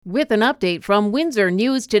With an update from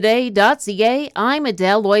WindsorNewsToday.ca, I'm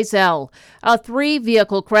Adele Loisel. A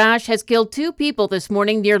 3-vehicle crash has killed 2 people this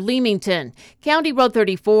morning near Leamington. County Road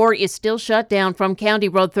 34 is still shut down from County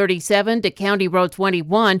Road 37 to County Road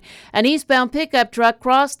 21. An eastbound pickup truck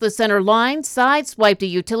crossed the center line, sideswiped a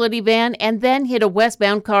utility van, and then hit a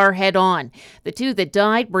westbound car head-on. The 2 that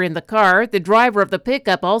died were in the car. The driver of the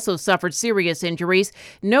pickup also suffered serious injuries.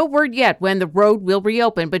 No word yet when the road will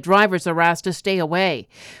reopen, but drivers are asked to stay away.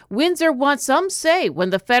 Windsor wants some say when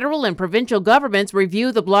the federal and provincial governments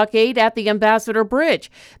review the blockade at the Ambassador Bridge.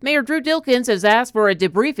 Mayor Drew Dilkins has asked for a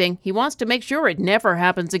debriefing. He wants to make sure it never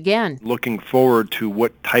happens again. Looking forward to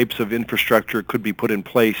what types of infrastructure could be put in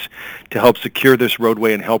place to help secure this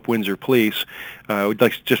roadway and help Windsor Police. We'd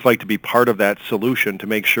just like to be part of that solution to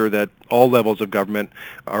make sure that all levels of government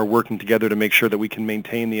are working together to make sure that we can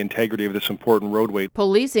maintain the integrity of this important roadway.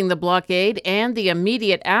 Policing the blockade and the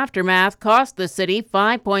immediate aftermath cost the city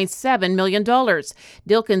 $5.7 million.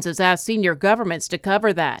 Dilkins has asked senior governments to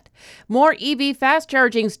cover that. More EV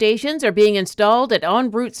fast-charging stations are being installed at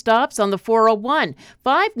en route stops on the 401.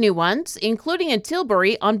 5 new ones, including in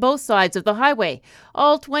Tilbury on both sides of the highway.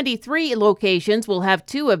 All 23 locations will have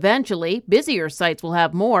 2 eventually. Busier sites will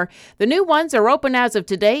have more. The new ones are open as of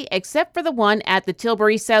today, except for the one at the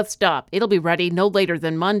Tilbury South stop. It'll be ready no later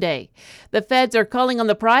than Monday. The feds are calling on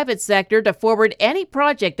the private sector to forward any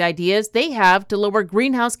project ideas they have to lower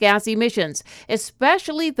greenhouse gas emissions,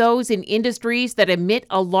 especially those in industries that emit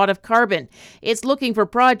a lot of carbon. It's looking for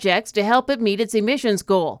projects to help it meet its emissions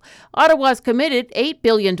goal. Ottawa's committed $8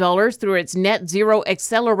 billion through its Net Zero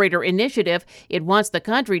Accelerator initiative. It wants the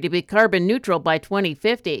country to be carbon neutral by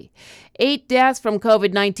 2050. 8 deaths from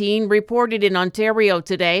COVID-19 reported in Ontario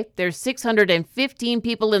today. There's 615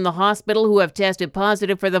 people in the hospital who have tested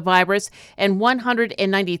positive for the virus and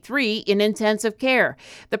 193 in intensive care.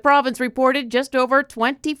 The province reported just over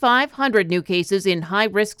 2,500 new cases in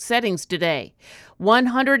high-risk settings today.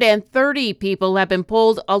 130 people have been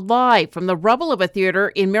pulled alive from the rubble of a theater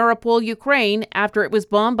in Mariupol, Ukraine, after it was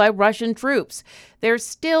bombed by Russian troops. There's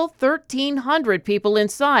still 1,300 people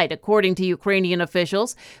inside, according to Ukrainian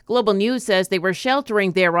officials. Global News says they were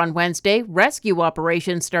sheltering there on Wednesday. Rescue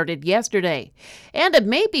operations started yesterday. And it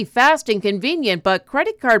may be fast and convenient, but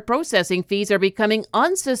credit card processing fees are becoming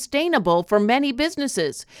unsustainable for many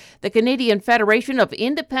businesses. The Canadian Federation of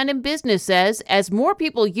Independent Business says as more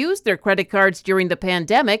people use their credit cards during the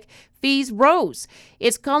pandemic, fees rose.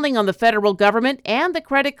 It's calling on the federal government and the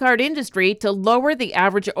credit card industry to lower the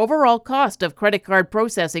average overall cost of credit card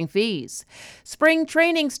processing fees. Spring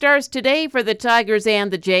training starts today for the Tigers and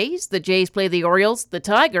the Jays. The Jays play the Orioles, the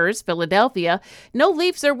Tigers, Philadelphia. No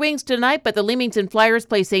Leafs or Wings tonight, but the Leamington Flyers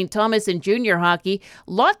play St. Thomas in junior hockey.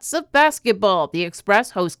 Lots of basketball. The Express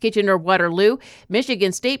hosts Kitchener-Waterloo.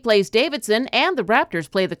 Michigan State plays Davidson, and the Raptors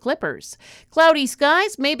play the Clippers. Cloudy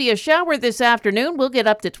skies, maybe a shower this afternoon. We'll get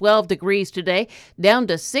up to 12 degrees today, down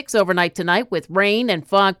to 6 overnight tonight with rain and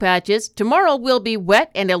fog patches. Tomorrow will be wet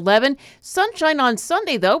and 11. Sunshine on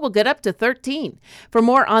Sunday, though, will get up to 13. For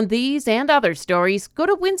more on these and other stories, go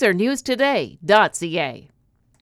to WindsorNewsToday.ca.